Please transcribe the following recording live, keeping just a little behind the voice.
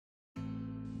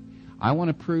I want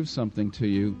to prove something to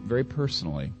you very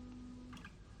personally.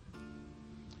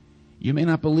 You may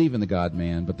not believe in the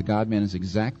God-man, but the God-man is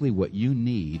exactly what you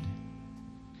need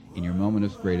in your moment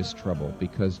of greatest trouble,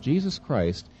 because Jesus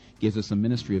Christ gives us a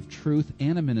ministry of truth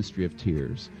and a ministry of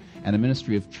tears. And a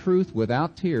ministry of truth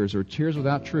without tears, or tears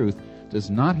without truth, does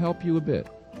not help you a bit.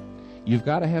 You've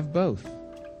got to have both.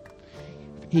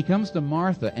 He comes to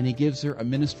Martha and he gives her a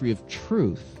ministry of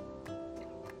truth.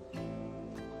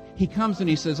 He comes and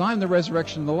he says, I'm the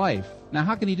resurrection and the life. Now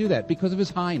how can he do that? Because of his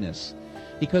highness.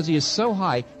 Because he is so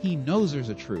high, he knows there's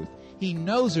a truth. He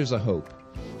knows there's a hope.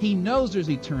 He knows there's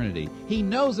eternity. He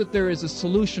knows that there is a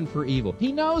solution for evil.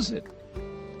 He knows it.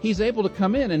 He's able to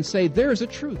come in and say, there is a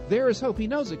truth, there is hope. He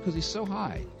knows it because he's so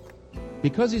high.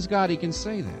 Because he's God, he can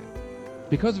say that.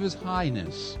 Because of his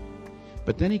highness.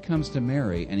 But then he comes to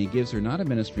Mary and he gives her not a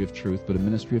ministry of truth, but a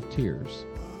ministry of tears.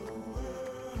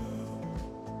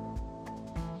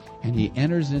 And he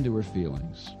enters into her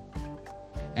feelings.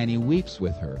 And he weeps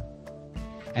with her.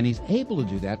 And he's able to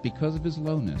do that because of his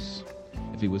lowness.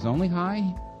 If he was only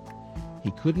high,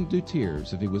 he couldn't do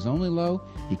tears. If he was only low,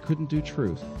 he couldn't do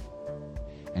truth.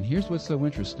 And here's what's so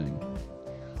interesting.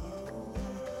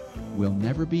 We'll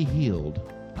never be healed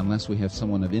unless we have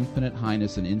someone of infinite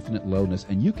highness and infinite lowness.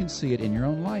 And you can see it in your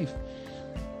own life.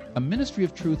 A ministry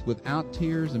of truth without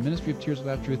tears, a ministry of tears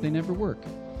without truth, they never work.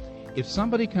 If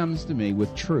somebody comes to me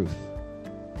with truth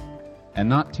and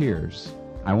not tears,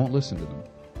 I won't listen to them.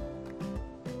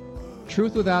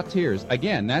 Truth without tears.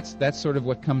 Again, that's sort of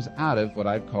what comes out of what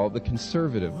I'd call the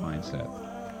conservative mindset.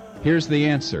 Here's the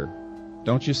answer.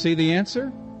 Don't you see the answer?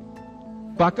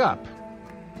 Buck up.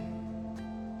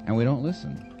 And we don't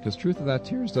listen, because truth without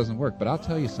tears doesn't work. But I'll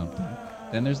tell you something.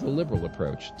 Then there's the liberal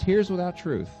approach. Tears without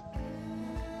truth.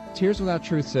 Tears without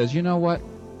truth says, you know what?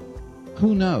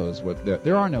 Who knows what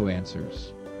there are no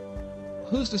answers.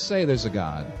 Who's to say there's a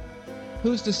God?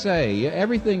 Who's to say?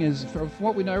 Everything is, from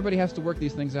what we know, everybody has to work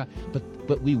these things out.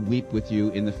 But we weep with you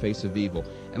in the face of evil.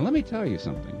 And let me tell you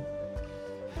something.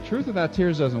 Truth without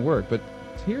tears doesn't work, but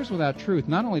tears without truth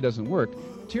not only doesn't work,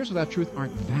 tears without truth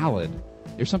aren't valid.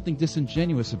 There's something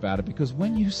disingenuous about it, because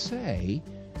when you say,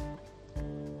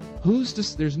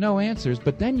 there's no answers,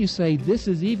 but then you say, this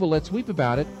is evil, let's weep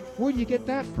about it, where do you get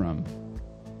that from?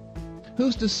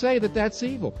 Who's to say that that's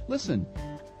evil? Listen,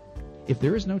 if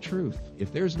there is no truth,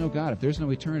 if there is no God, if there's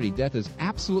no eternity, death is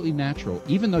absolutely natural,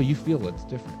 even though you feel it's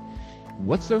different.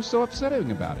 What's so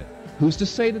upsetting about it? Who's to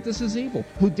say that this is evil?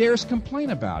 Who dares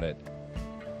complain about it?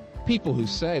 People who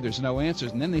say there's no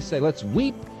answers, and then they say, let's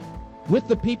weep with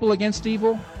the people against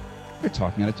evil, they're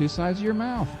talking out of two sides of your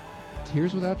mouth.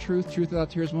 Tears without truth, truth without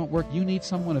tears won't work. You need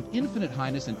someone of infinite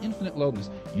highness and infinite lowness.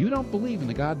 You don't believe in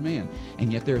the God-man,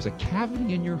 and yet there's a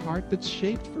cavity in your heart that's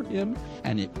shaped for him,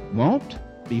 and it won't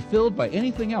be filled by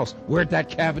anything else. Where'd that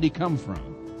cavity come from?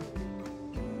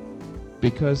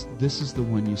 Because this is the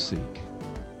one you seek.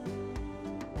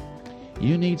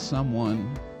 You need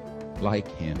someone like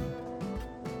him.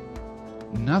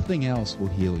 Nothing else will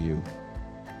heal you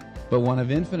but one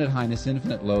of infinite highness,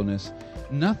 infinite lowness.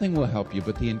 Nothing will help you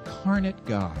but the incarnate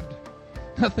God.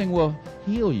 Nothing will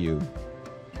heal you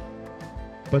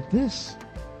but this.